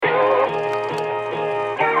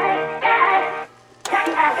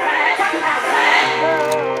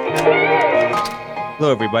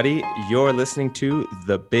Hello, everybody. You're listening to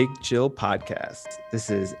the Big Chill Podcast. This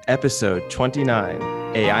is episode 29,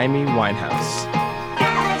 Amy Winehouse.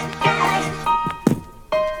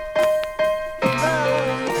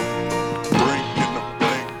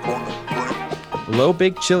 Hello,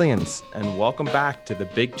 Big Chillians, and welcome back to the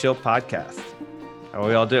Big Chill Podcast. How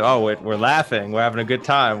we all do? Oh, we're laughing. We're having a good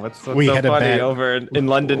time. What's so funny over in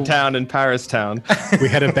London town and Paris town? We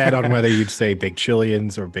had a bet on whether you'd say Big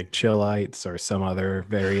Chillians or Big Chillites or some other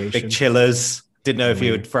variation. Big Chillers. Didn't know if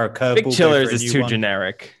you would throw a curveball. Big Chillers is too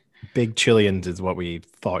generic. Big Chillians is what we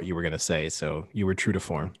thought you were going to say, so you were true to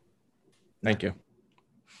form. Thank you.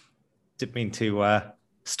 Didn't mean to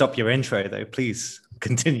stop your intro, though. Please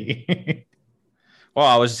continue. Well,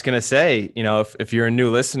 I was just going to say, if you're a new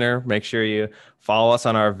listener, make sure you follow us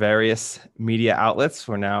on our various media outlets.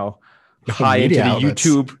 We're now high into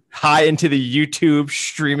the YouTube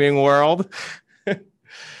streaming world.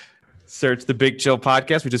 Search the Big Chill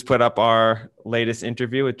Podcast. We just put up our latest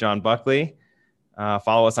interview with John Buckley.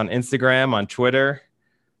 Follow us on Instagram, on Twitter.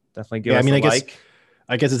 Definitely give us a like.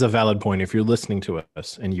 I guess it's a valid point. If you're listening to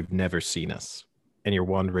us and you've never seen us and you're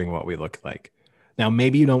wondering what we look like. Now,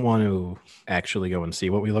 maybe you don't want to actually go and see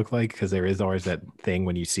what we look like, because there is always that thing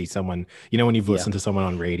when you see someone, when you've listened to someone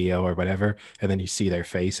on radio or whatever, and then you see their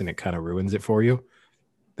face and it kind of ruins it for you.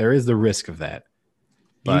 There is the risk of that.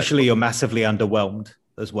 But usually you're massively underwhelmed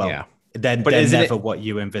as well. Yeah. They're never what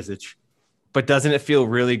you envisage. But doesn't it feel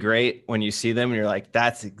really great when you see them and you're like,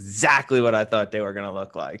 that's exactly what I thought they were going to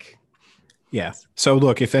look like? Yeah. So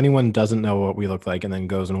look, if anyone doesn't know what we look like and then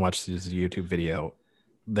goes and watches the YouTube video,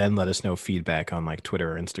 then let us know feedback on like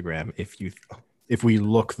Twitter or Instagram if we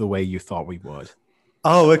look the way you thought we would.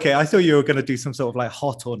 Oh, okay. I thought you were going to do some sort of like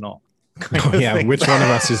hot or not. Yeah, which one of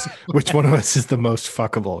us is the most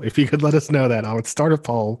fuckable? If you could let us know that, I would start a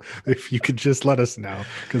poll. If you could just let us know,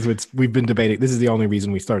 because we've been debating. This is the only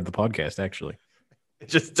reason we started the podcast, actually. It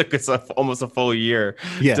just took us almost a full year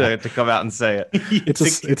to come out and say it.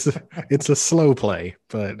 It's a slow play,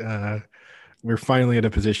 but we're finally at a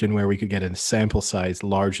position where we could get a sample size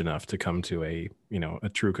large enough to come to a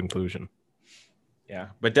true conclusion. Yeah,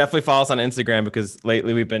 but definitely follow us on Instagram, because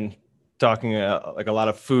lately we've been talking like a lot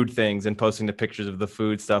of food things and posting the pictures of the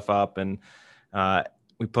food stuff up, and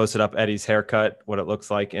we posted up Eddie's haircut, what it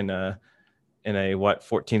looks like in a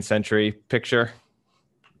 14th century picture.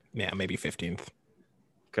 Yeah, maybe 15th.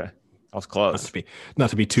 Okay, I was close.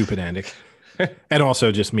 Not to be too pedantic, and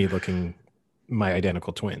also just me looking my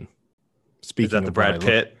identical twin. Speaking is that the Brad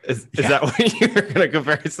Pitt? Is that what you're going to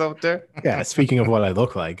compare yourself to? Yeah. Speaking of what I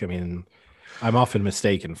look like, I mean, I'm often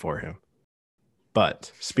mistaken for him.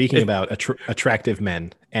 But speaking about attractive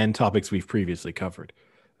men and topics we've previously covered,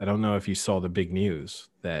 I don't know if you saw the big news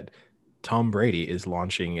that Tom Brady is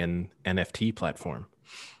launching an NFT platform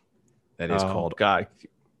that is called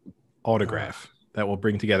Autograph, that will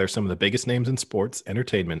bring together some of the biggest names in sports,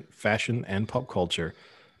 entertainment, fashion, and pop culture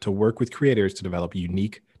to work with creators to develop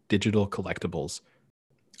unique digital collectibles.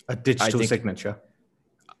 A digital signature.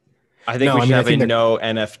 I think we should have a no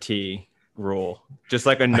NFT rule, just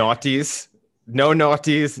like a naughties. No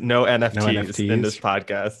naughties, no NFTs in this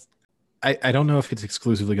podcast. I don't know if it's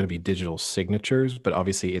exclusively going to be digital signatures, but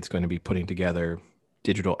obviously it's going to be putting together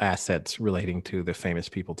digital assets relating to the famous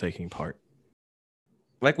people taking part.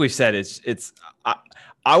 Like we said,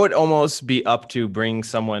 I would almost be up to bring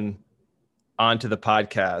someone onto the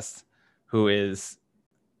podcast who is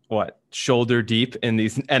shoulder deep in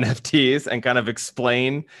these NFTs and kind of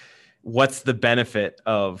explain what's the benefit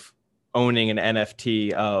of owning an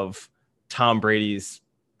NFT of Tom Brady's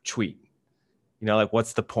tweet.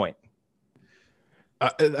 What's the point?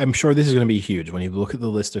 I'm sure this is going to be huge. When you look at the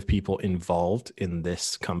list of people involved in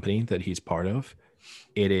this company that he's part of,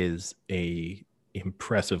 it is a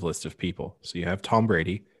impressive list of people. So you have Tom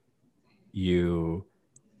Brady. In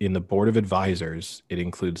the board of advisors, it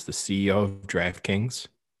includes the CEO of DraftKings,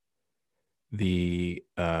 the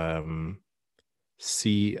Lionsgate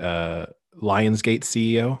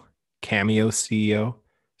CEO, Cameo CEO,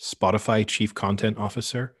 Spotify Chief Content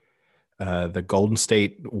Officer, the Golden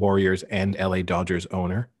State Warriors and LA Dodgers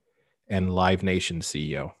owner, and Live Nation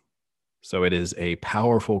CEO. So it is a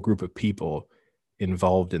powerful group of people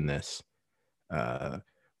involved in this,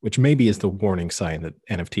 which maybe is the warning sign that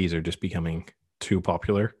NFTs are just becoming too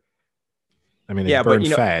popular. I mean, they burn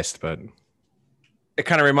fast, but it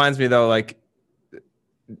kind of reminds me though,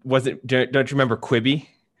 don't you remember Quibi?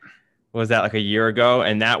 Was that like a year ago?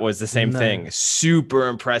 And that was the same thing. Super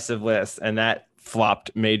impressive list. And that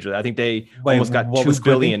flopped majorly. I think they almost got $2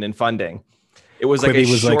 billion in funding. It was Quibi like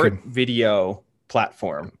a short video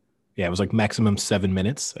platform. Yeah, it was like maximum 7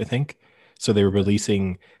 minutes, I think. So they were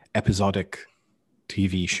releasing episodic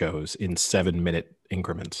TV shows in 7-minute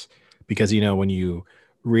increments, because when you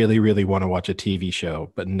really, really want to watch a TV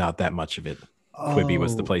show, but not that much of it, Quibi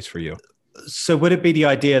was the place for you. So would it be the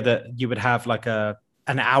idea that you would have like an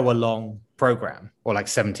hour long program, or like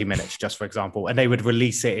 70 minutes, just for example, and they would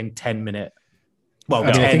release it in 10-minute,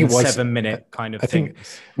 I think it was 7-minute kind of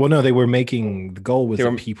things? No, they were making, the goal was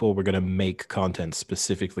that people were going to make content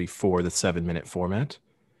specifically for the 7-minute format.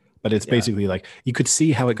 But it's basically like, you could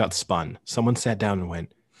see how it got spun. Someone sat down and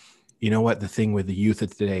went, you know what? The thing with the youth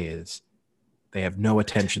of today is they have no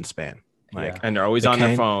attention span. And they're always on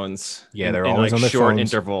their phones. Yeah, they're always on their short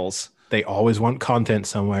phones. Intervals. They always want content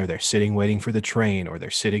somewhere. They're sitting waiting for the train, or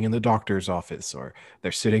they're sitting in the doctor's office, or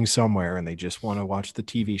they're sitting somewhere and they just want to watch the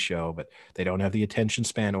TV show, but they don't have the attention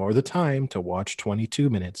span or the time to watch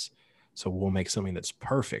 22 minutes. So we'll make something that's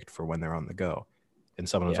perfect for when they're on the go. And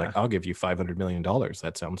someone was like, I'll give you $500 million.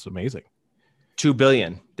 That sounds amazing. $2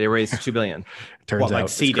 billion. They raised $2 billion. Turns out like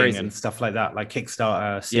seeding and stuff like that, like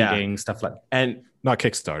Kickstarter, seeding, stuff like that. And not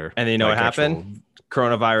Kickstarter. And you know what happened?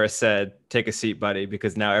 Coronavirus said, take a seat, buddy,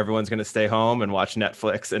 because now everyone's going to stay home and watch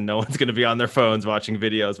Netflix, and no one's going to be on their phones watching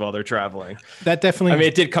videos while they're traveling. That definitely, I mean,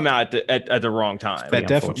 it did come out at the wrong time. That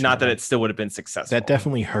definitely, not that it still would have been successful. That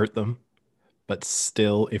definitely hurt them. But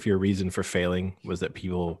still, if your reason for failing was that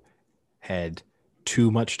people had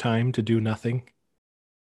too much time to do nothing.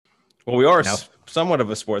 Well, we are somewhat of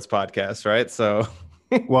a sports podcast, right? So,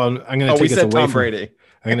 well, I'm going to take us away Tom Brady.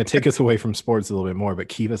 I'm going to take us away from sports a little bit more, but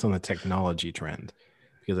keep us on the technology trend,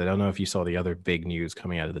 because I don't know if you saw the other big news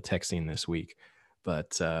coming out of the tech scene this week,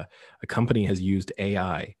 but a company has used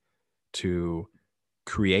AI to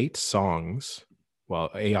create songs,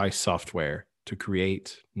 AI software to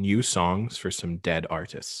create new songs for some dead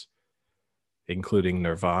artists, including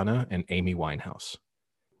Nirvana and Amy Winehouse.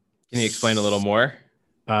 Can you explain a little more?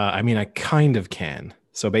 I mean, I kind of can.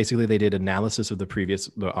 So basically, they did analysis of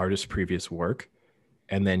the artist's previous work,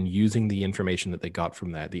 and then using the information that they got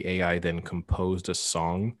from that, the AI then composed a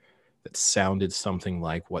song that sounded something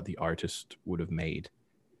like what the artist would have made.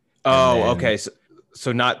 Oh, okay.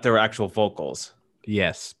 So not their actual vocals.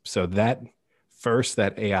 Yes. So that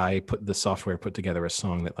AI the software put together a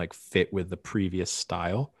song that like fit with the previous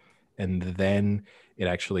style, and then it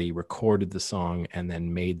actually recorded the song and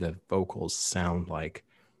then made the vocals sound like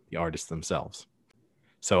the artists themselves.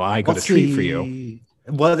 So I got a treat for you.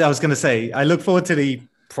 Well, I was going to say, I look forward to the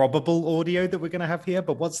probable audio that we're going to have here,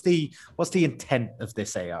 but what's the intent of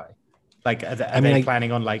this AI? Like, are they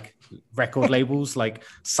planning on like record labels, like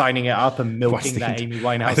signing it up and milking that Amy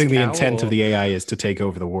Winehouse? I think the intent of the AI is to take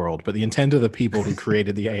over the world, but the intent of the people who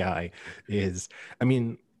created the AI is,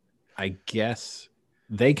 I guess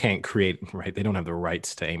they can't create, right? They don't have the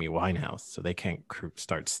rights to Amy Winehouse, so they can't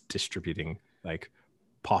start distributing like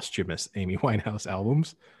posthumous Amy Winehouse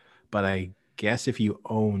albums. But I guess if you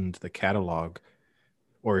owned the catalog,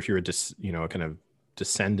 or if you're a kind of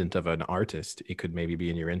descendant of an artist, it could maybe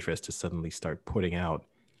be in your interest to suddenly start putting out,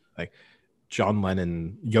 like John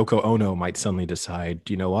Lennon, Yoko Ono might suddenly decide,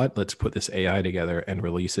 you know what, let's put this AI together and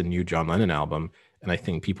release a new John Lennon album, and I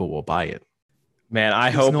think people will buy it. Man,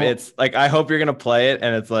 I hope I hope you're gonna play it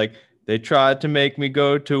and it's like, they tried to make me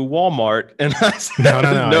go to Walmart, and I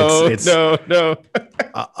said, no.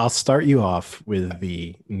 I'll start you off with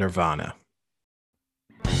the Nirvana.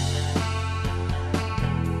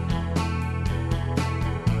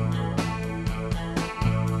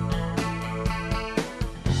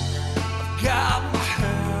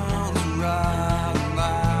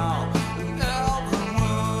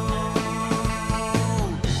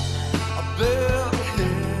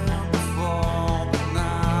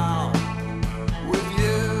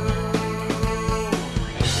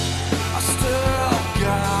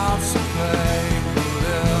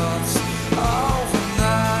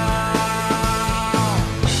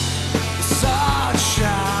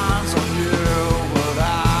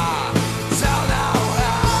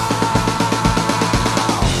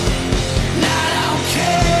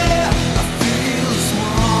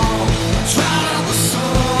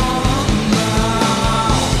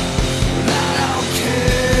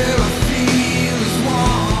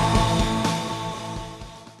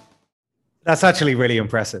 That's actually really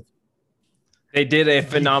impressive. They did a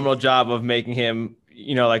phenomenal job of making him,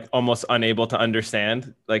 like almost unable to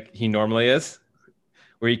understand, like he normally is,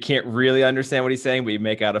 where you can't really understand what he's saying, but you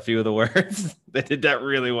make out a few of the words. They did that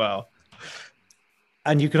really well.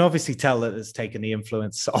 And you can obviously tell that it's taken the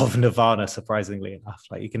influence of Nirvana, surprisingly enough.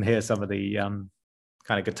 Like you can hear some of the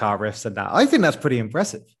kind of guitar riffs and that. I think that's pretty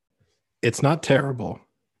impressive. It's not terrible.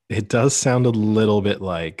 It does sound a little bit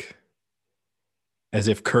like as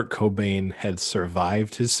if Kurt Cobain had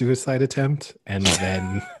survived his suicide attempt and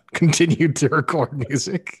then continued to record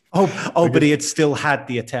music. But he had still had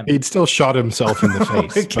the attempt. He'd still shot himself in the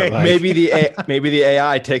face. Okay. But like, maybe the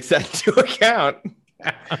AI takes that into account.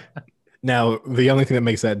 now, the only thing that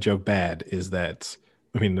makes that joke bad is that,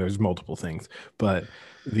 I mean, there's multiple things, but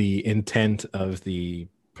the intent of the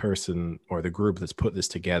person or the group that's put this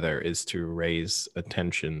together is to raise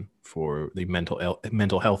attention for the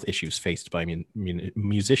mental health issues faced by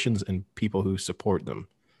musicians and people who support them.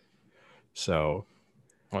 So,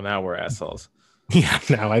 well, now we're assholes. Yeah,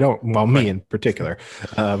 now I don't. Well, me in particular,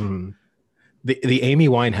 the Amy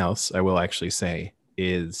Winehouse, I will actually say,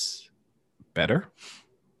 is better.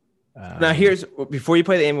 Now, before you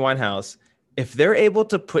play the Amy Winehouse, if they're able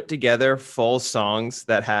to put together full songs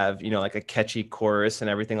that have, like a catchy chorus and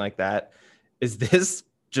everything like that, is this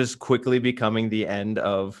just quickly becoming the end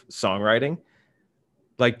of songwriting?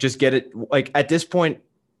 Like, just get it. Like, at this point,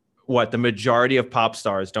 the majority of pop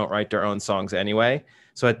stars don't write their own songs anyway.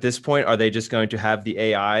 So at this point, are they just going to have the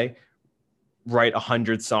AI write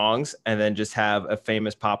 100 songs and then just have a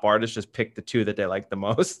famous pop artist just pick the 2 that they like the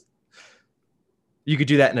most? You could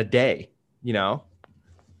do that in a day,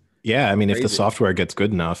 Yeah, I mean, Crazy. If the software gets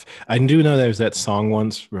good enough. I do know there's that song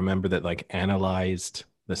once, remember, that like analyzed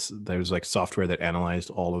this. There was like software that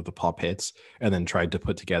analyzed all of the pop hits and then tried to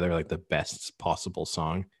put together like the best possible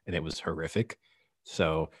song, and it was horrific.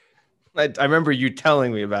 So I remember you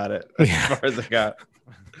telling me about it as far as I got.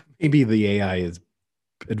 Maybe the AI is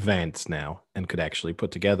advanced now and could actually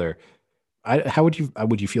put together. How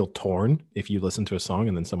would you feel torn if you listened to a song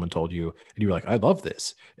and then someone told you and you were like, I love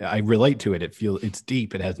this, I relate to it, it's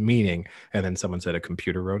deep, it has meaning, and then someone said a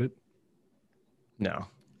computer wrote it? No,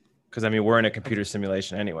 because I mean, we're in a computer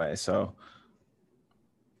simulation anyway, so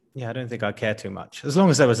yeah, I don't think I'd care too much as long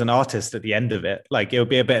as there was an artist at the end of it. Like, it would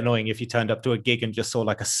be a bit annoying if you turned up to a gig and just saw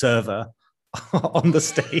like a server on the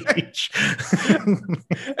stage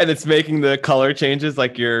and it's making the color changes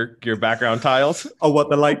like your background tiles. Oh,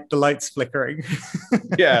 the light's flickering.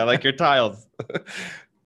 Yeah, like your tiles.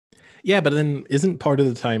 Yeah, but then isn't part of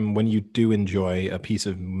the time when you do enjoy a piece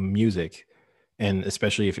of music, and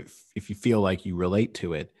especially if you feel like you relate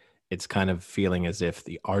to it, it's kind of feeling as if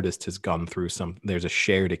the artist has gone through there's a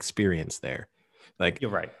shared experience there. Like,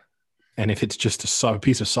 you're right. And if it's just a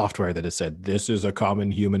piece of software that has said, this is a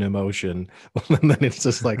common human emotion, then it's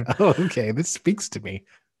just like, oh, okay, this speaks to me.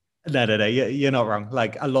 No, you're not wrong.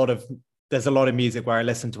 Like, there's a lot of music where I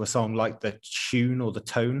listen to a song, like the tune or the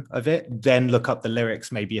tone of it, then look up the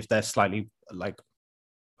lyrics, maybe if they're slightly like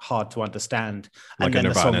hard to understand. Like and then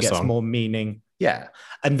the song Nirvana gets song. more meaning. Yeah.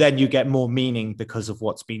 And then you get more meaning because of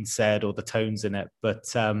what's been said or the tones in it.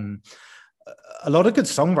 But a lot of good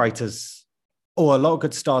songwriters, or a lot of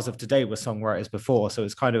good stars of today, were songwriters before. So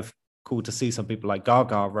it's kind of cool to see some people like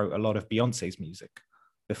Gaga wrote a lot of Beyonce's music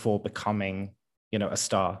before becoming, a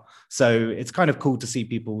star. So it's kind of cool to see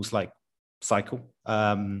people's like cycle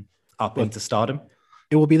up into stardom.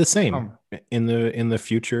 It will be the same in the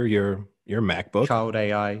future. Your MacBook, child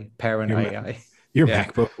AI, parent AI. Your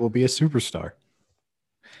MacBook will be a superstar.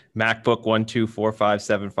 MacBook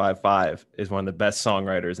 1245755 is one of the best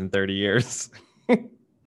songwriters in 30 years. but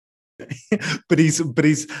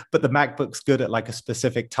the MacBook's good at like a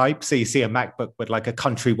specific type. So you see a MacBook with like a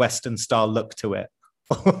country western style look to it.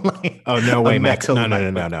 Like, oh, no way.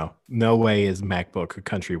 No way is MacBook a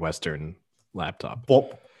country western laptop. All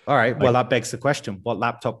right. Well, that begs the question. What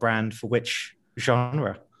laptop brand for which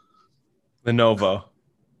genre? Lenovo.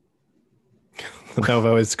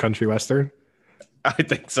 Lenovo is country western? I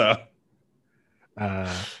think so.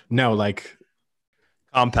 No, like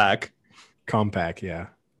compact, yeah.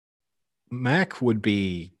 Mac would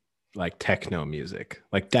be like techno music,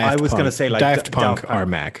 like Daft Punk. I was going to say like Daft Punk are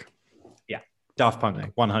Mac. Yeah, Daft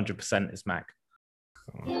Punk 100% is Mac.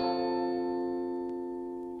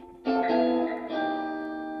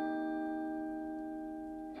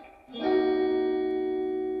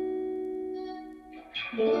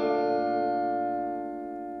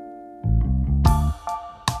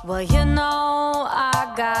 Well,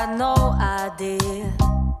 I got no idea.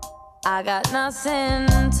 I got nothing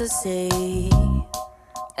to say.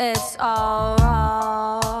 It's all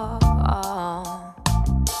wrong.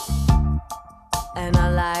 And I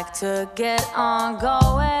like to get on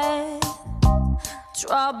going.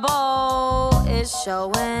 Trouble is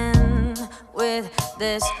showing with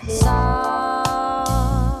this song.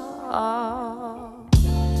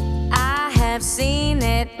 I have seen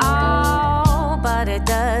it all, but it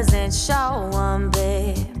doesn't show one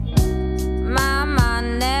bit. My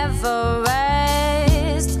mind never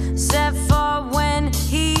rests, except for when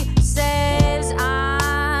he says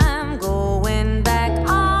I'm going back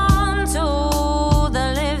on to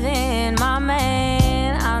the living. My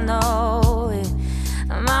man, I'm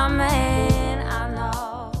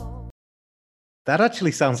That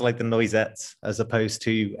actually sounds like the Noisettes as opposed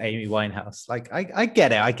to Amy Winehouse. Like I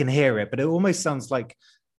get it, I can hear it, but it almost sounds like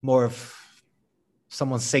more of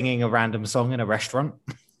someone singing a random song in a restaurant.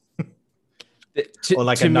 Or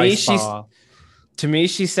like a nice bar. To me,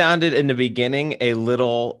 she sounded in the beginning a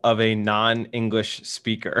little of a non-English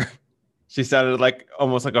speaker. She sounded like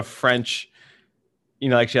almost like a French,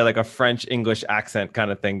 like she had like a French English accent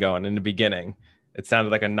kind of thing going in the beginning. It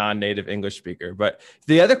sounded like a non-native English speaker. But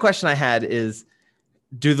the other question I had is,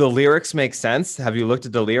 do the lyrics make sense? Have you looked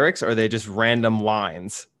at the lyrics, or are they just random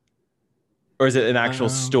lines? Or is it an actual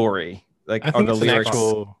story? Like, are the lyrics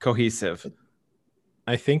cohesive?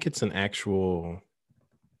 I think it's an actual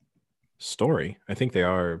story. I think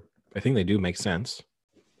they do make sense.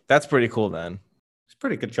 That's pretty cool then. It's a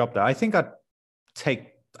pretty good job there. I think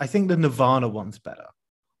the Nirvana one's better.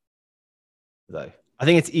 Though. I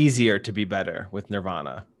think it's easier to be better with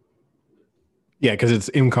Nirvana. Yeah, because it's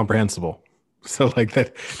incomprehensible. So like the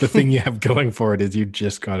thing you have going for it is you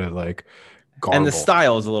just gotta like garble. And the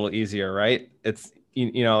style is a little easier, right? It's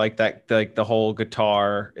like that, like the whole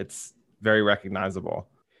guitar, it's very recognizable.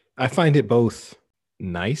 I find it both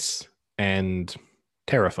nice and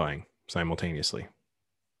terrifying simultaneously.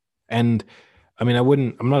 And I mean,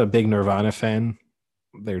 I'm not a big Nirvana fan.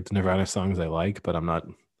 There's Nirvana songs I like, but I'm not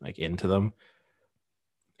like into them.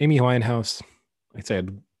 Amy Winehouse, I'd say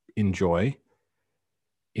I'd enjoy.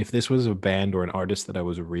 If this was a band or an artist that I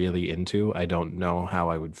was really into, I don't know how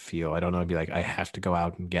I would feel. I don't know. I'd be like, I have to go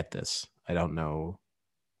out and get this. I don't know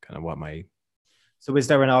kind of what my... So is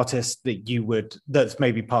there an artist that that's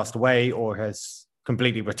maybe passed away or has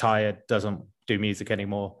completely retired, doesn't do music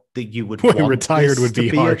anymore, that you would want retired would be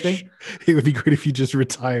harsh. It would be great if you just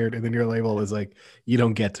retired and then your label is like, you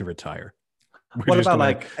don't get to retire. What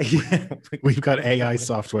about we've got AI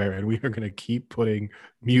software and we are going to keep putting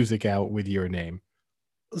music out with your name.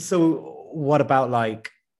 So what about like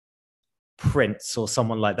Prince or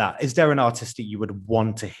someone like that? Is there an artist that you would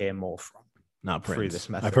want to hear more from? Not Prince. Through this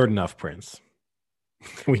method? I've heard enough Prince.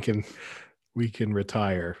 we can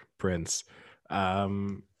retire Prince. I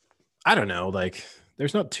don't know. Like,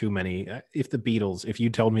 there's not too many. If you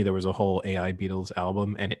told me there was a whole AI Beatles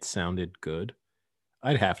album and it sounded good,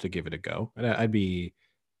 I'd have to give it a go. I'd be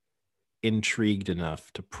intrigued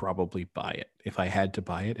enough to probably buy it. If I had to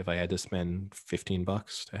buy it, if I had to spend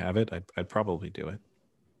 $15 to have it, I'd probably do it.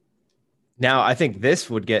 Now, I think this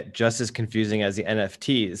would get just as confusing as the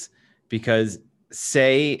NFTs, because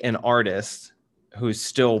say an artist who's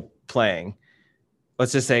still playing,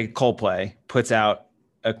 let's just say Coldplay puts out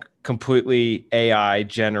a completely AI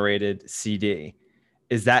generated CD.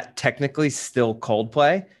 Is that technically still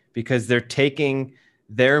Coldplay? Because they're taking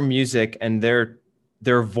their music and their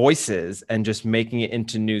voices and just making it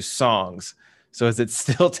into new songs. So is it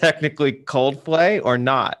still technically Coldplay or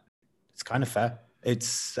not? It's kind of fair.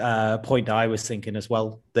 It's a point I was thinking as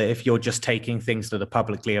well, that if you're just taking things that are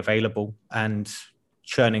publicly available and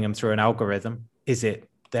churning them through an algorithm, is it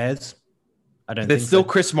theirs? I don't think it's still so.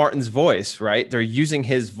 Chris Martin's voice, right? They're using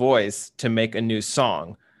his voice to make a new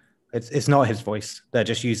song. It's not his voice. They're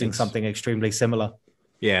just using something extremely similar.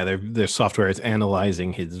 Yeah, their software is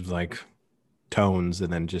analyzing his like tones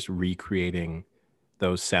and then just recreating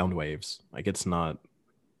those sound waves. Like it's not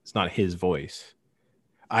his voice.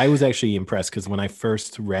 I was actually impressed because when I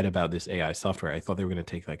first read about this AI software, I thought they were going to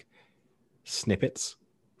take like snippets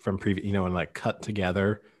from previous, and like cut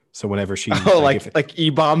together. So whenever she like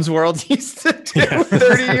E-Bombs World used to do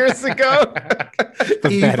 30 years ago.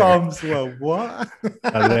 E-Bombs World, what?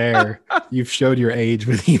 There, you've showed your age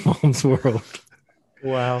with E-Bombs World.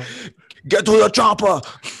 Wow. Get to the chopper.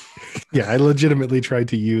 Yeah, I legitimately tried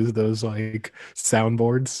to use those like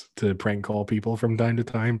soundboards to prank call people from time to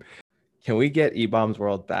time. Can we get E-Bombs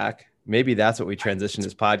World back? Maybe that's what we transition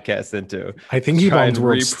this podcast into. I think E-Bombs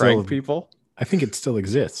World prank people. I think it still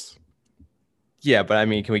exists. Yeah, but I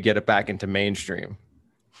mean, can we get it back into mainstream?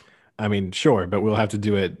 I mean, sure, but we'll have to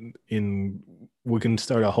do it we can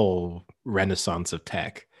start a whole renaissance of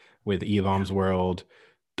tech with E-Bombs World,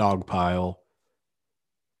 Dogpile,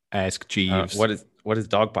 Ask Jeeves. What is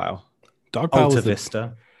Dogpile? Dogpile Alta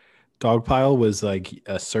Vista. Dogpile was like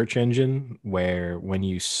a search engine where when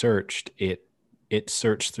you searched it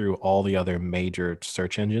searched through all the other major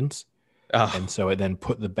search engines. Oh. And so it then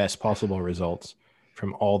put the best possible results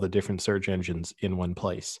from all the different search engines in one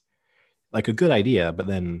place. Like a good idea, but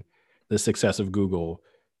then the success of Google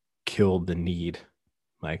killed the need.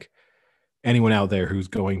 Like anyone out there who's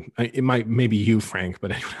going, maybe you, Frank,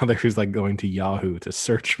 but anyone out there who's like going to Yahoo to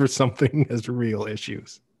search for something has real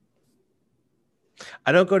issues.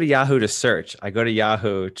 I don't go to Yahoo to search. I go to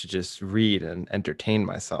Yahoo to just read and entertain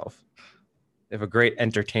myself. They have a great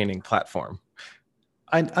entertaining platform.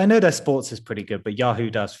 I know their sports is pretty good, but Yahoo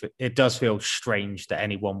does feel strange that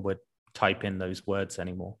anyone would type in those words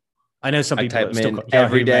anymore. I know some I people type have still in got Yahoo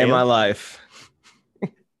every day of Mail. my life.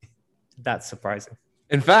 That's surprising.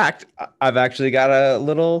 In fact, I've actually got a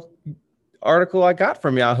little article I got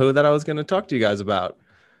from Yahoo that I was going to talk to you guys about,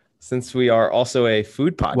 since we are also a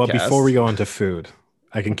food podcast. Well, before we go on to food,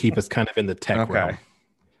 I can keep us kind of in the tech realm,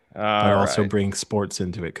 but also bring sports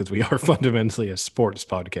into it, because we are fundamentally a sports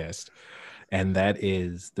podcast. And that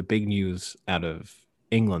is the big news out of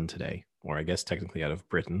England today, or I guess technically out of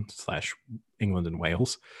Britain / England and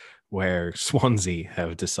Wales, where Swansea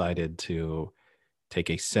have decided to take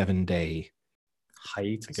a 7-day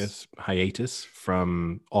hiatus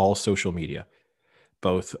from all social media,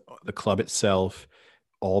 both the club itself,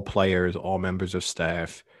 all players, all members of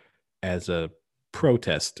staff, as a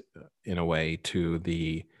protest in a way to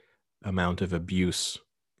the amount of abuse,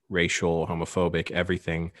 racial, homophobic,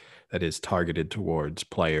 everything that is targeted towards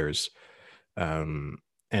players, and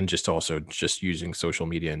just using social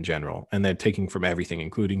media in general. And they're taking from everything,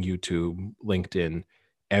 including YouTube, LinkedIn,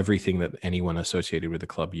 everything that anyone associated with the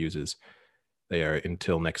club uses. They are,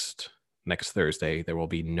 until next Thursday, there will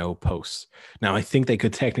be no posts. Now, I think they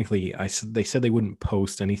could technically, they said they wouldn't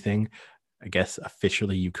post anything. I guess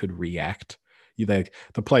officially you could react. The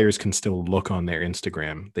players can still look on their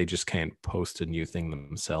Instagram. They just can't post a new thing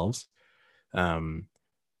themselves.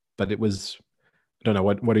 But it was, I don't know,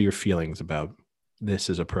 what are your feelings about this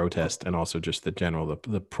as a protest, and also just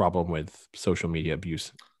the problem with social media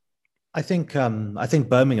abuse? I think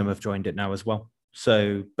Birmingham have joined it now as well.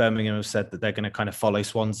 So Birmingham have said that they're going to kind of follow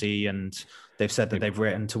Swansea, and they've said that they've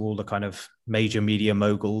written to all the kind of major media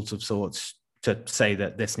moguls of sorts to say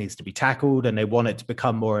that this needs to be tackled, and they want it to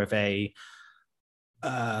become more of a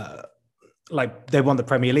like, they want the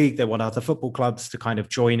Premier League, they want other football clubs to kind of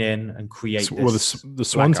join in and create this. Well, the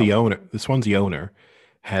Swansea owner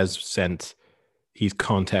has he's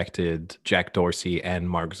contacted Jack Dorsey and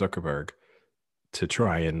Mark Zuckerberg to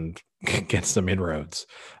try and get some inroads.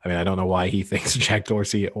 I mean, I don't know why he thinks Jack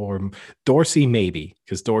Dorsey, or Dorsey maybe,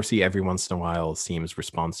 because Dorsey every once in a while seems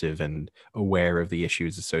responsive and aware of the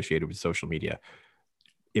issues associated with social media.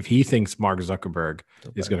 If he thinks Mark Zuckerberg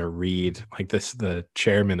is going to read like this, the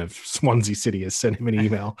chairman of Swansea City has sent him an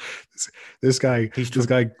email. This guy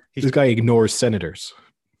ignores senators.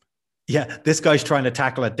 Yeah, this guy's trying to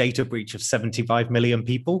tackle a data breach of 75 million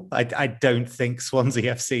people. I don't think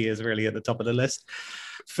Swansea FC is really at the top of the list.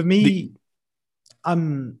 For me, I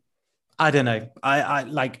don't know. I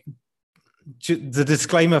like the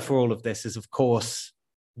disclaimer for all of this is, of course,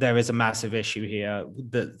 there is a massive issue here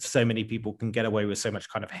that so many people can get away with so much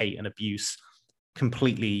kind of hate and abuse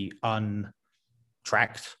completely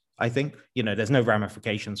untracked. I think, there's no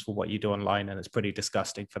ramifications for what you do online, and it's pretty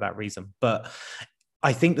disgusting for that reason. But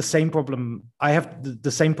I think the same problem I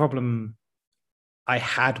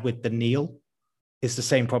had with the kneel is the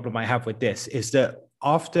same problem I have with this, is that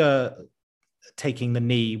after taking the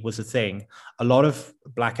knee was a thing, a lot of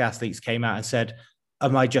black athletes came out and said,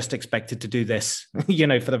 am I just expected to do this, for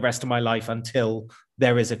the rest of my life until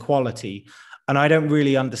there is equality? And I don't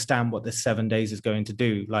really understand what this 7 days is going to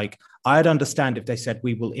do. Like, I'd understand if they said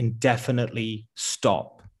we will indefinitely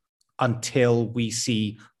stop until we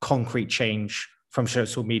see concrete change from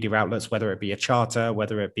social media outlets, whether it be a charter,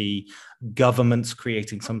 whether it be governments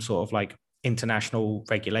creating some sort of like international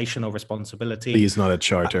regulation or responsibility. Please, not a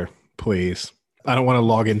charter, please. I don't want to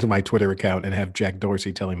log into my Twitter account and have Jack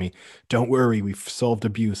Dorsey telling me, don't worry, we've solved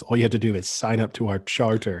abuse. All you have to do is sign up to our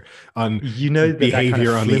charter on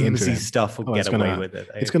behavior on the internet. Stuff will get away with it.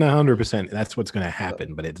 It's going to 100%. That's what's going to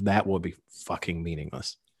happen, but that will be fucking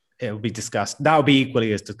meaningless. It would be disgusting. That would be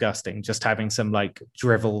equally as disgusting, just having some like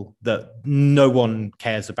drivel that no one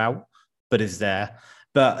cares about, but is there.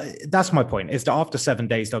 But that's my point, is that after 7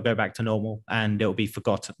 days, they'll go back to normal and it'll be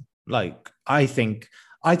forgotten. Like, I think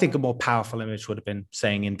a more powerful image would have been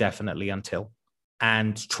saying indefinitely until,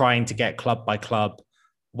 and trying to get club by club,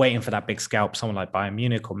 waiting for that big scalp, someone like Bayern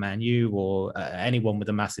Munich or Man U or anyone with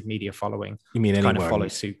a massive media following. You mean anyone? Kind of follow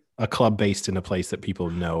suit. A club based in a place that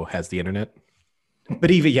people know has the internet?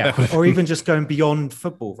 But or even just going beyond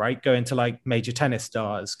football, right? Going to like major tennis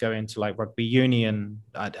stars, going to like rugby union,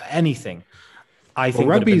 anything. I think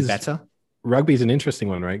would have been better. Rugby's an interesting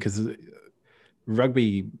one, right? Because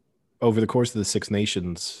rugby, over the course of the Six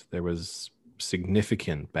Nations, there was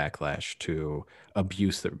significant backlash to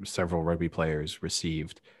abuse that several rugby players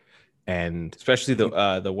received, and especially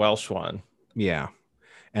the Welsh one. Yeah,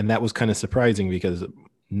 and that was kind of surprising because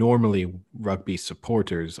normally rugby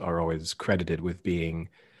supporters are always credited with being,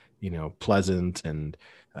 pleasant, and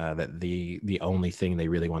that the only thing they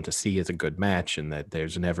really want to see is a good match, and that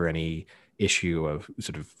there's never any issue of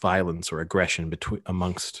sort of violence or aggression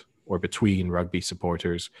between rugby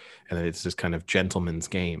supporters, and that it's this kind of gentleman's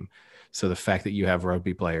game. So the fact that you have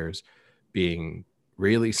rugby players being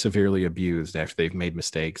really severely abused after they've made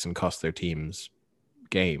mistakes and cost their teams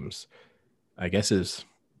games, I guess is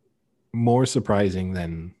more surprising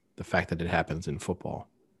than the fact that it happens in football.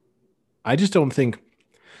 I just don't think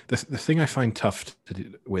the thing I find tough to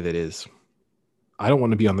do with it is I don't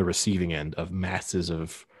want to be on the receiving end of masses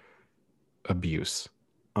of abuse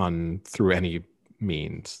through any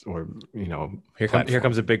means, or here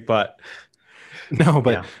comes a big but. No,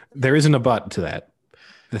 but there isn't a but to that.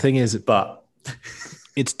 The thing is, but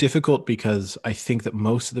it's difficult because I think that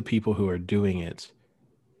most of the people who are doing it,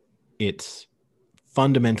 it's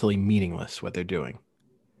fundamentally meaningless what they're doing.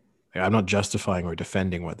 I'm not justifying or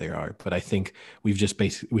defending what they are, but I think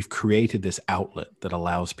we've created this outlet that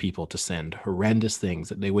allows people to send horrendous things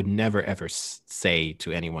that they would never ever say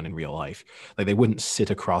to anyone in real life. Like they wouldn't sit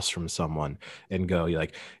across from someone and go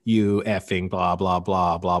like, "You effing blah blah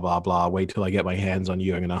blah blah blah blah. Wait till I get my hands on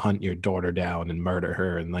you. I'm gonna hunt your daughter down and murder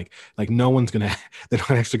her." And like no one's gonna. They're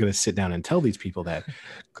not actually gonna sit down and tell these people that.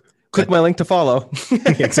 Click my link to follow.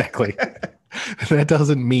 Exactly. That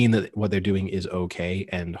doesn't mean that what they're doing is okay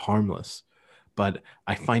and harmless, but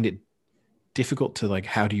I find it difficult to like,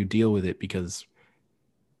 how do you deal with it? Because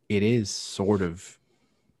it is sort of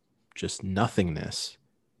just nothingness.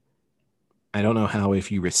 I don't know how,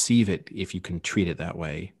 if you receive it, if you can treat it that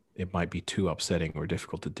way, it might be too upsetting or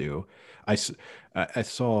difficult to do. I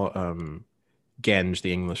saw Genge,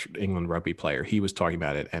 the England rugby player, he was talking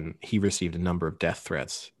about it, and he received a number of death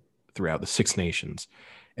threats throughout the Six Nations.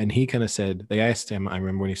 And he kind of said, they asked him, I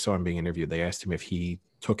remember when he saw him being interviewed, they asked him if he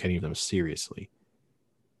took any of them seriously.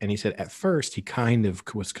 And he said at first he kind of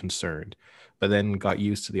was concerned, but then got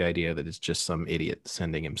used to the idea that it's just some idiot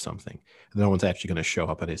sending him something. No one's actually going to show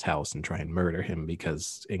up at his house and try and murder him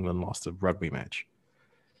because England lost a rugby match.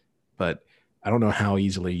 But I don't know how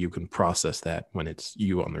easily you can process that when it's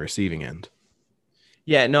you on the receiving end.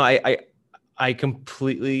 Yeah, no, I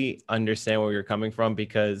completely understand where you're coming from,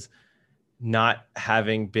 because not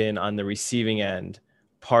having been on the receiving end,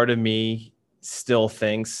 part of me still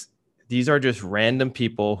thinks these are just random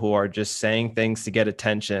people who are just saying things to get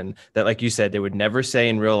attention that, like you said, they would never say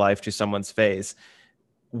in real life to someone's face.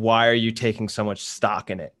 Why are you taking so much stock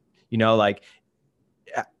in it? Like,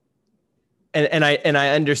 and I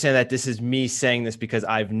understand that this is me saying this because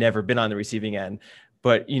I've never been on the receiving end,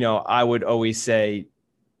 but I would always say,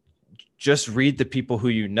 just read the people who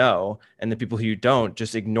you know, and the people who you don't,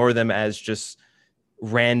 just ignore them as just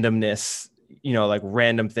randomness, like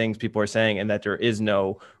random things people are saying, and that there is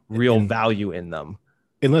no real value in them.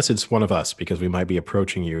 Unless it's one of us, because we might be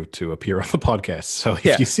approaching you to appear on the podcast. So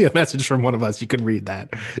if you see a message from one of us, you can read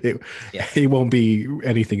that. It won't be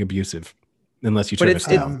anything abusive unless you turn us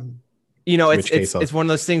down. It's one of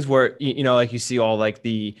those things where, like you see all like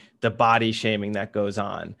the body shaming that goes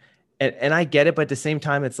on, and I get it. But at the same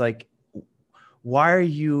time, it's like, why are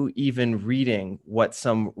you even reading what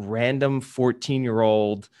some random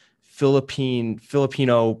 14-year-old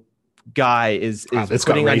Filipino guy is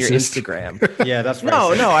putting on your Instagram? Yeah, that's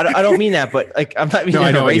racist. No, I don't mean that, but like, I'm not meaning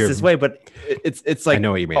in a racist way, but it's like, I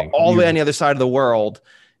know what you mean. All the way on the other side of the world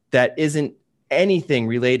that isn't anything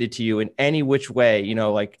related to you in any which way,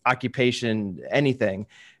 like occupation, anything.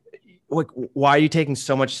 Like, why are you taking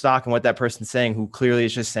so much stock in what that person's saying, who clearly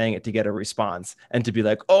is just saying it to get a response, and to be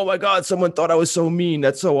like, oh my God, someone thought I was so mean.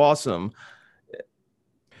 That's so awesome.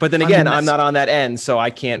 But then again, I'm not on that end, so I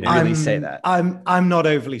can't really say that. I'm not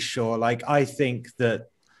overly sure. Like, I think that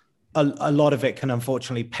a lot of it can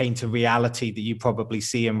unfortunately paint a reality that you probably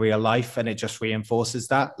see in real life, and it just reinforces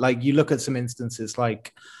that. Like, you look at some instances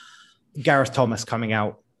like Gareth Thomas coming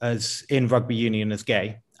out as in rugby union as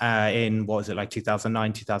gay. In what was it, like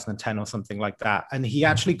 2009, 2010 or something like that. And he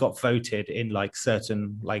actually got voted in like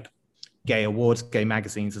certain like gay awards, gay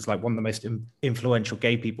magazines, as like one of the most influential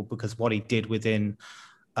gay people, because what he did within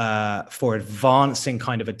for advancing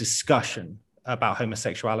kind of a discussion about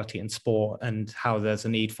homosexuality in sport and how there's a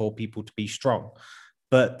need for people to be strong.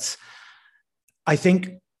 But I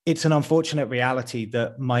think it's an unfortunate reality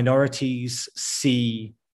that minorities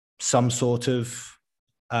see some sort of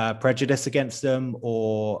prejudice against them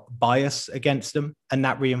or bias against them, and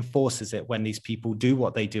that reinforces it when these people do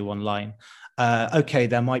what they do online. Okay,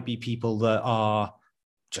 there might be people that are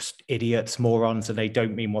just morons, and they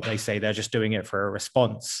don't mean what they say. They're just doing it for a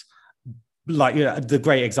response. Like, the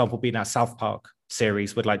great example being that South Park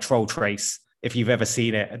series with like Troll Trace. If you've ever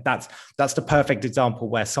seen it, that's the perfect example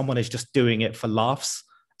where someone is just doing it for laughs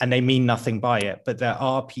and they mean nothing by it. But there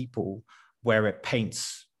are people where it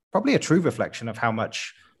paints probably a true reflection of how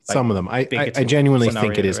much Some of them. I genuinely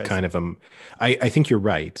think it is kind of I think you're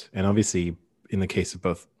right. And obviously, in the case of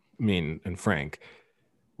both me and Frank,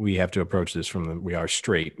 we have to approach this we are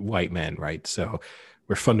straight white men, right? So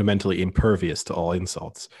we're fundamentally impervious to all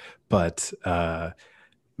insults. But so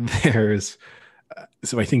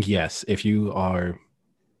I think, yes, if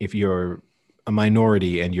you're a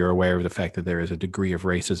minority and you're aware of the fact that there is a degree of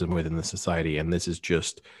racism within the society, and this is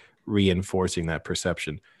just reinforcing that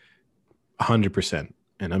perception, 100%.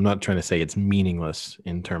 And I'm not trying to say it's meaningless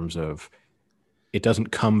in terms of it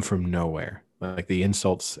doesn't come from nowhere. Like the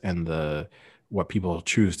insults and what people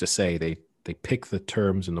choose to say, they pick the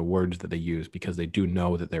terms and the words that they use because they do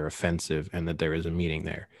know that they're offensive and that there is a meaning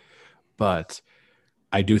there. But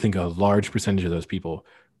I do think a large percentage of those people,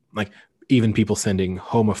 like even people sending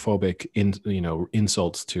homophobic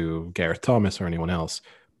insults to Gareth Thomas or anyone else,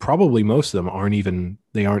 probably most of them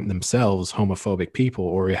aren't themselves homophobic people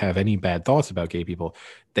or have any bad thoughts about gay people.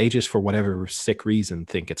 They just, for whatever sick reason,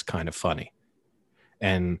 think it's kind of funny.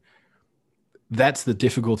 And that's the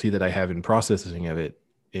difficulty that I have in processing of it,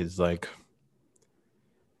 is like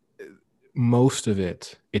most of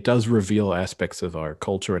it does reveal aspects of our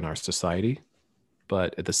culture and our society.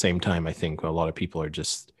 But at the same time, I think a lot of people are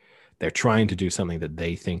they're trying to do something that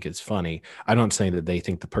they think is funny. I'm not saying that they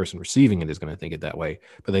think the person receiving it is going to think it that way,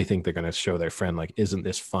 but they think they're going to show their friend, like, isn't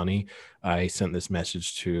this funny? I sent this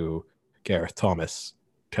message to Gareth Thomas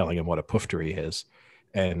telling him what a poofter he is,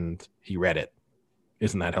 and he read it.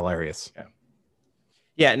 Isn't that hilarious?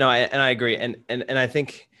 Yeah, no, I agree. And I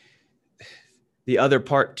think the other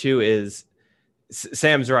part too is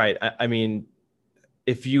Sam's right. I mean,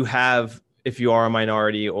 if you are a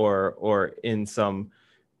minority or in some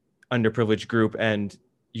underprivileged group and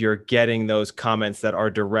you're getting those comments that are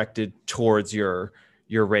directed towards your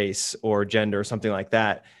race or gender or something like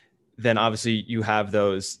that, then obviously you have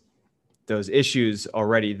those issues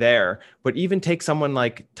already there. But even take someone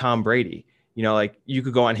like Tom Brady, like you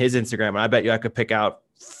could go on his Instagram and I bet you I could pick out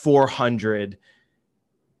 400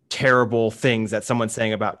 terrible things that someone's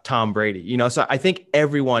saying about Tom Brady, so I think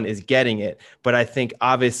everyone is getting it. But I think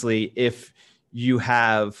obviously if you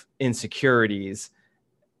have insecurities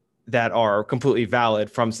that are completely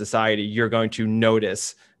valid from society, you're going to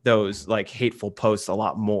notice those like hateful posts a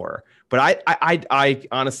lot more. But I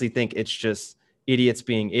honestly think it's just idiots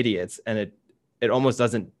being idiots, and it almost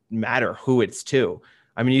doesn't matter who it's to.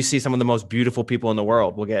 I mean, you see some of the most beautiful people in the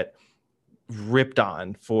world will get ripped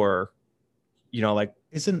on for, like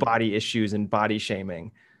body issues and body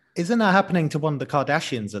shaming. Isn't that happening to one of the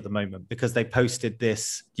Kardashians at the moment? Because they posted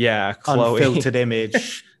this Chloe. Unfiltered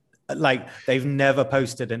image. Like they've never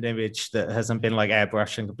posted an image that hasn't been like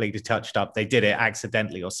airbrushed and completely touched up. They did it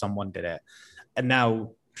accidentally or someone did it. And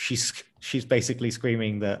now she's basically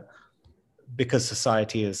screaming that because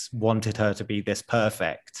society has wanted her to be this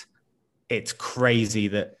perfect, it's crazy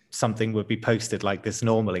that something would be posted like this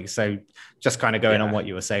normally. So just kind of going on what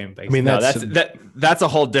you were saying, basically. I mean, that's a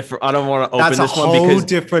whole different, I don't want to open this one that's a whole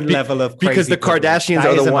different level of crazy, because the Kardashians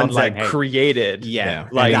are the ones that created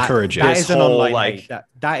like encourage it. That is an online hate.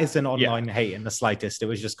 That is an online hate in the slightest. It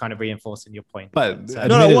was just kind of reinforcing your point. But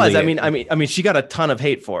no, it was. I mean, she got a ton of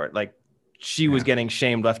hate for it. Like she was getting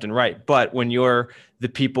shamed left and right. But when you're the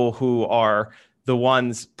people who are the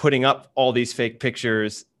ones putting up all these fake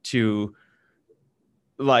pictures to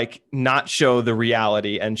like not show the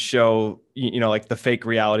reality and show, like the fake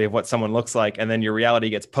reality of what someone looks like, and then your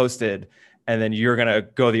reality gets posted and then you're going to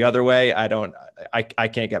go the other way. I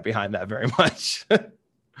can't get behind that very much.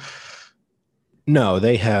 No,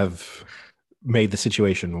 they have made the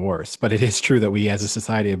situation worse, but it is true that we as a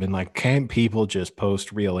society have been like, can't people just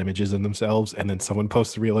post real images of themselves? And then someone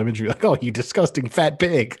posts a real image, you're like, oh, you disgusting fat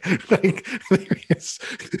pig. Like there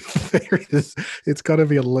is, it's gonna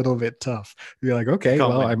be a little bit tough. You're like, okay,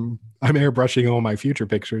 well, I'm airbrushing all my future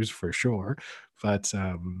pictures for sure. But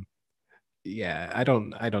I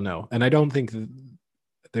don't know. And I don't think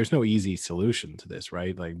there's no easy solution to this,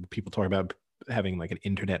 right? Like people talk about having like an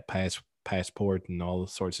internet passport and all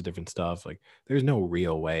sorts of different stuff. Like there's no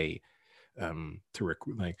real way to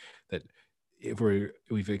like that.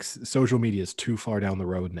 If social media is too far down the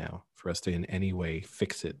road now for us to in any way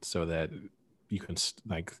fix it so that you can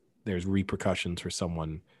like there's repercussions for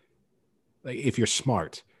someone. Like if you're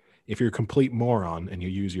smart, if you're a complete moron and you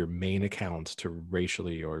use your main account to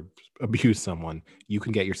racially or abuse someone, you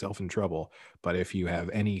can get yourself in trouble. But if you have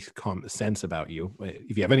any sense about you,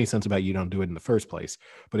 you don't do it in the first place.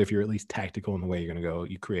 But if you're at least tactical in the way you're going to go,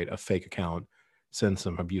 you create a fake account, send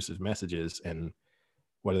some abusive messages, and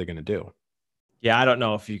what are they going to do? Yeah, I don't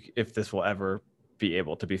know if this will ever be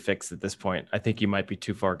able to be fixed at this point. I think you might be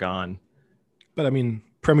too far gone. But I mean,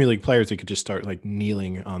 Premier League players, they could just start like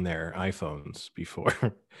kneeling on their iPhones before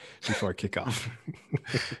kickoff.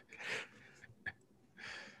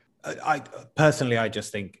 I personally, I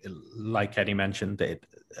just think, like Eddie mentioned, that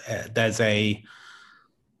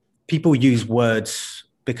people use words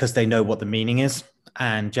because they know what the meaning is,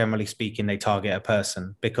 and generally speaking, they target a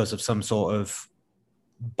person because of some sort of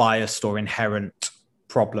biased or inherent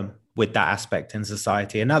problem with that aspect in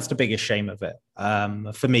society, and that's the biggest shame of it.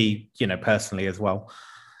 For me, personally as well,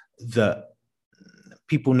 that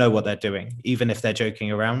people know what they're doing, even if they're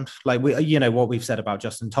joking around. Like what we've said about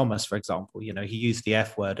Justin Thomas, for example. He used the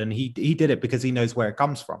F word, and he did it because he knows where it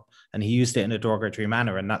comes from, and he used it in a derogatory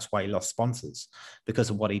manner, and that's why he lost sponsors, because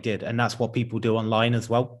of what he did, and that's what people do online as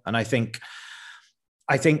well. And I think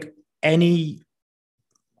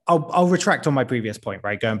I'll retract on my previous point,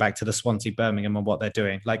 right? Going back to the Swansea Birmingham and what they're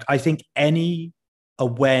doing. Like, I think any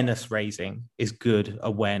awareness raising is good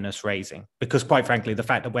awareness raising, because quite frankly, the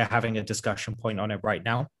fact that we're having a discussion point on it right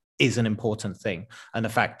now is an important thing. And the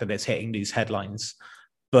fact that it's hitting these headlines,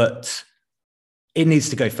 but it needs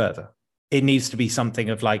to go further. It needs to be something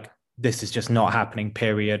of like, this is just not happening,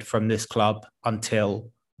 period, from this club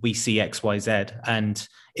until we see XYZ. And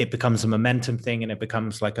it becomes a momentum thing, and it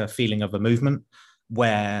becomes like a feeling of a movement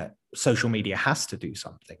where social media has to do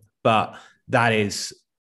something. But that is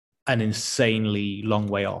an insanely long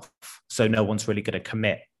way off. So no one's really going to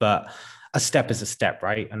commit, but a step is a step,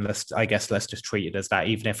 right? And let's just treat it as that,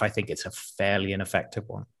 even if I think it's a fairly ineffective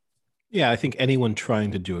one. Yeah, I think anyone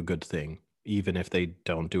trying to do a good thing, even if they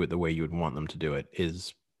don't do it the way you would want them to do it,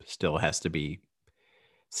 still has to be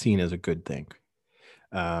seen as a good thing.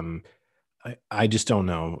 I just don't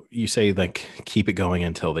know. You say like keep it going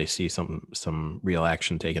until they see some real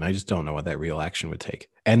action taken. I just don't know what that real action would take.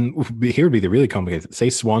 And here would be the really complicated. Say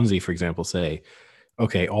Swansea, for example, say,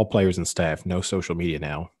 okay, all players and staff, no social media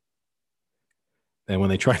now. Then when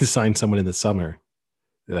they try to sign someone in the summer,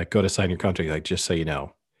 they're like, go to sign your contract. Like, just so you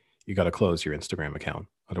know, you got to close your Instagram account.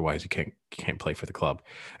 Otherwise, you can't play for the club.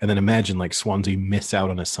 And then imagine like Swansea miss out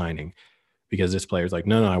on a signing because this player's like,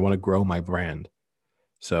 no, I want to grow my brand.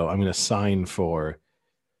 So I'm going to sign for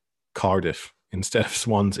Cardiff instead of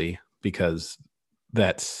Swansea because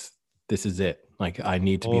this is it. Like, I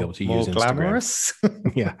need to be able to use Instagram. Glamorous.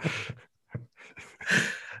 Yeah.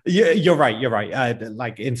 Yeah, you're right.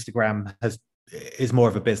 Like Instagram is more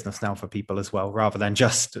of a business now for people as well, rather than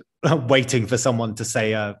just waiting for someone to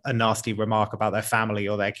say a nasty remark about their family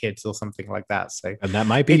or their kids or something like that. So, and that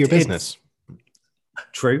might be your business.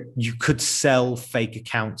 True. You could sell fake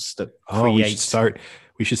accounts that create.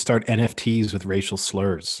 We should start NFTs with racial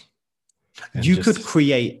slurs. You could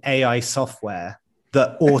create AI software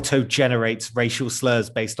that auto-generates racial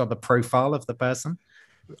slurs based on the profile of the person.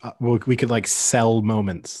 Well, we could like sell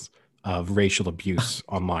moments of racial abuse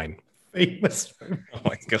online. Famous. Oh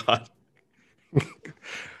my God.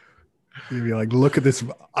 You'd be like, look at this.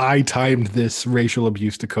 I timed this racial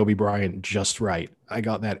abuse to Kobe Bryant just right. I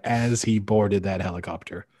got that as he boarded that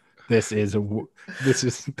helicopter. This is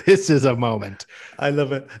a moment. I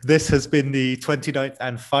love it. This has been the 29th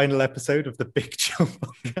and final episode of the Big Chill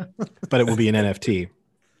podcast. But it will be an NFT.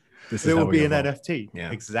 It will be an NFT.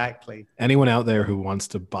 Yeah. Exactly. Anyone out there who wants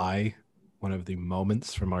to buy one of the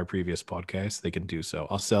moments from our previous podcast, they can do so.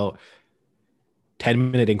 I'll sell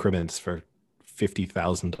 10-minute increments for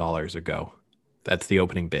 $50,000 a go. That's the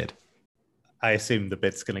opening bid. I assume the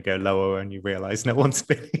bid's going to go lower when you realize no one's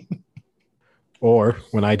bidding. Or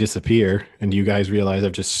when I disappear and you guys realize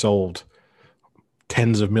I've just sold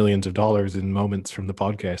tens of millions of dollars in moments from the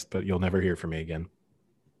podcast, but you'll never hear from me again.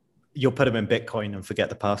 You'll put them in Bitcoin and forget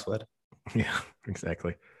the password. Yeah,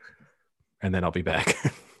 exactly. And then I'll be back.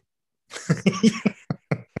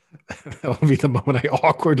 That will be the moment I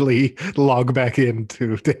awkwardly log back in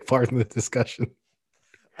to take part in the discussion.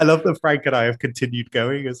 I love that Frank and I have continued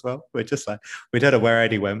going as well. We're just like, we don't know where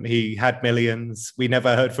Eddie went. He had millions. We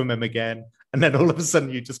never heard from him again. And then all of a sudden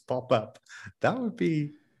you just pop up. That would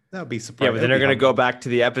be surprising. Yeah, but then they're going to go back to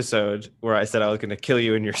the episode where I said I was going to kill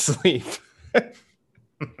you in your sleep.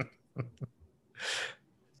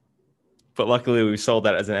 But luckily we sold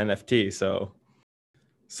that as an NFT. So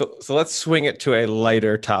let's swing it to a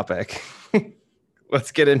lighter topic.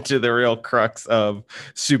 Let's get into the real crux of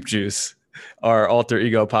Soup Juice, our alter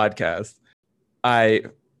ego podcast. I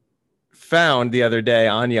found the other day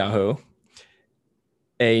on Yahoo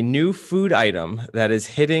a new food item that is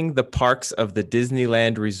hitting the parks of the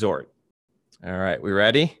Disneyland Resort. All right, we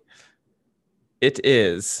ready? It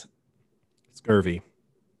is scurvy.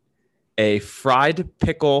 A fried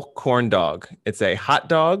pickle corn dog. It's a hot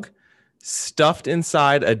dog stuffed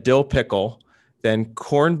inside a dill pickle, then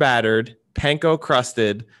corn battered, panko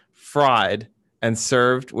crusted, fried, and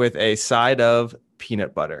served with a side of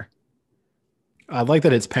peanut butter. I like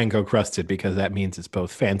that it's panko crusted because that means it's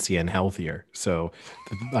both fancy and healthier. So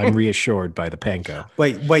I'm reassured by the panko.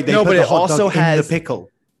 Wait. They No, put but the it hot also dog in has- the pickle.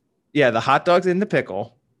 Yeah, the hot dog's in the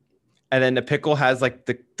pickle, and then the pickle has like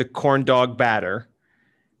the corn dog batter.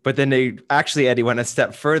 But then they actually, Eddie, went a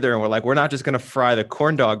step further and we're like, we're not just going to fry the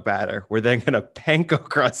corn dog batter. We're then going to panko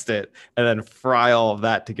crust it and then fry all of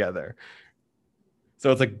that together. So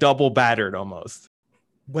it's like double battered almost.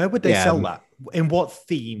 Where would they sell that? In what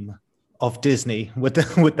theme of Disney would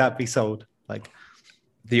that be sold? Like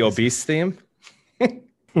the obese theme?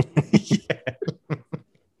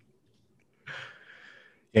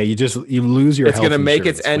 Yeah, you lose your. It's going to make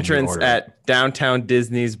its insurance when you entrance order it. at Downtown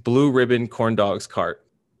Disney's Blue Ribbon Corn Dogs cart.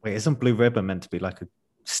 Wait, isn't Blue Ribbon meant to be like a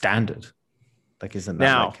standard? Like, isn't that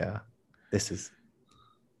Now- like this is?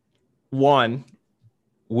 One,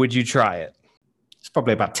 would you try it? It's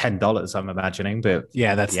probably about $10, I'm imagining, but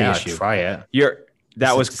Yeah, that's the yeah, issue. I'd try it. That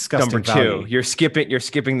It's a was disgusting number two. value. You're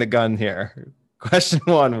skipping the gun here. Question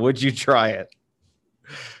one, would you try it?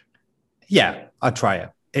 Yeah, I'd try it.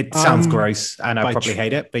 It sounds Um, gross, and I'd by probably tr-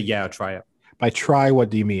 hate it, but yeah, I'd try it. By try, what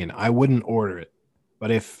do you mean? I wouldn't order it.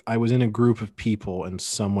 But if I was in a group of people and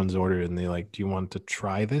someone's ordered and they're like, "Do you want to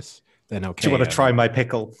try this?" Then okay. Do you want to I- try my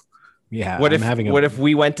pickle? Yeah. What I'm if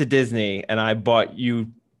we went to Disney and I bought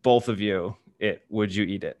you, both of you, it? Would you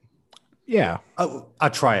eat it? Yeah. Oh,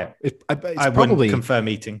 I'd try it. It's I probably. wouldn't confirm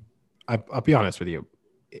eating. I'll be honest with you.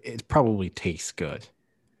 It probably tastes good.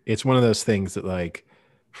 It's one of those things that, like,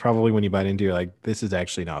 probably when you bite into, you're like, "This is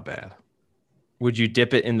actually not bad." Would you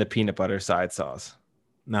dip it in the peanut butter side sauce?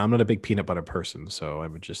 No, I'm not a big peanut butter person, so I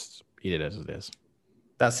would just eat it as it is.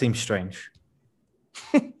 That seems strange.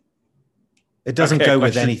 It doesn't Okay, go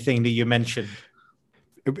with question. anything that you mentioned.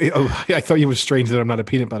 I thought it was strange that I'm not a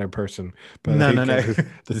peanut butter person. But No. no. No,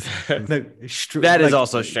 That is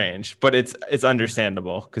also strange, but it's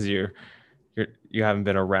understandable because you haven't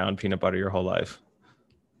been around peanut butter your whole life.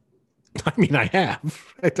 I mean, I have.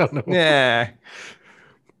 I don't know. Yeah,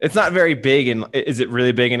 it's not very big. Is it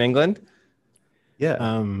really big in England? Yeah.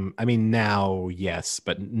 I mean, now, yes,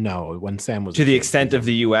 but no. When Sam was To a the kid, extent of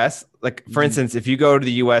the U.S., like for instance, if you go to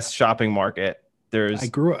the U.S. shopping market, there's I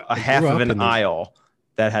grew a half of up an in the- aisle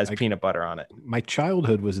that has peanut butter on it. My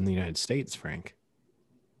childhood was in the United States, Frank.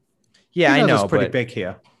 Yeah, I Peanut know, is pretty but big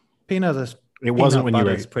here. Peanut is. It wasn't when you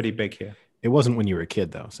were. It's pretty big here. It wasn't when you were a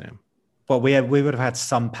kid, though, Sam. Well, we would have had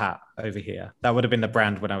Sunpat over here. That would have been the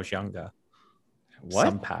brand when I was younger. what?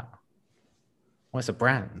 Sunpat. What's a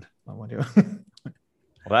brand? What do you...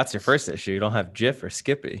 Well, that's your first issue. You don't have Jif or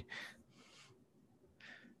Skippy.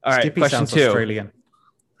 All right, Skippy question sounds 2. Australian.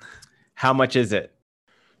 How much is it?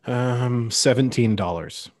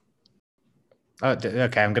 $17. Oh,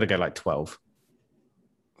 okay, I'm gonna go like 12.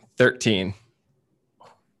 13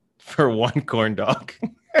 for one corn dog.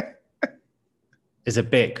 Is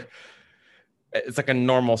it big? It's like a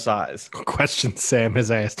normal size. Question Sam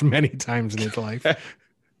has asked many times in his life.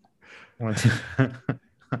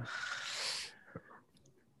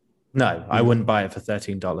 No, I wouldn't buy it for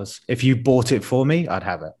 $13. If you bought it for me, I'd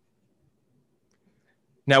have it.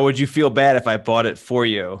 Now, would you feel bad if I bought it for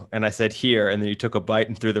you and I said here, and then you took a bite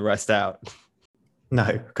and threw the rest out? No,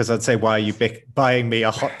 because I'd say, why are you buying me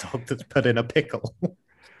a hot dog that's put in a pickle?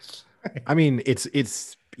 I mean, it's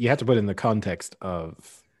you have to put it in the context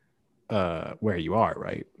of where you are,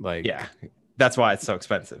 right? Like, Yeah, that's why it's so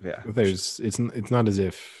expensive. Yeah, it's not as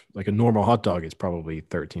if like a normal hot dog is probably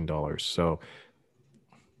 $13. So,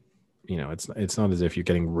 you know, it's not as if you're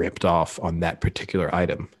getting ripped off on that particular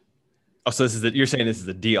item. Oh, so you're saying this is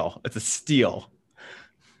a deal? It's a steal.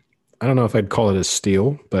 I don't know if I'd call it a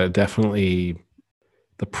steal, but definitely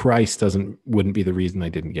the price wouldn't be the reason I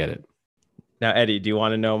didn't get it. Now, Eddie, do you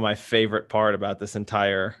want to know my favorite part about this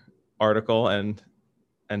entire article and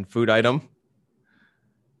food item?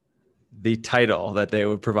 The title that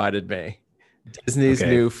they provided me. Disney's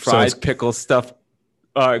Okay, new so fried it's- pickle stuff.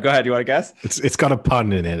 All right, go ahead. You want to guess? It's got a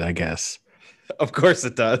pun in it, I guess. Of course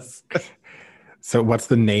it does. So what's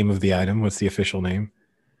the name of the item? What's the official name?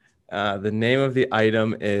 The name of the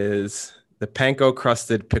item is the panko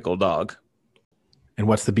crusted pickle dog. And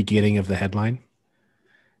what's the beginning of the headline?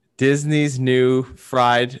 Disney's new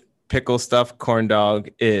fried pickle stuffed corn dog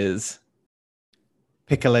is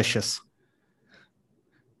Pickalicious.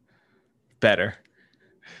 better.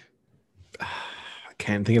 I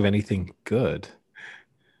can't think of anything good.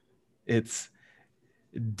 It's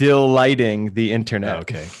delighting the internet.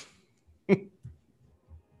 Okay. It's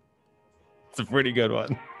a pretty good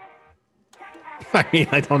one. I mean,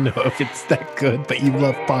 I don't know if it's that good, but you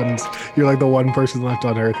love puns. You're like the one person left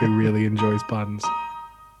on earth who really enjoys puns.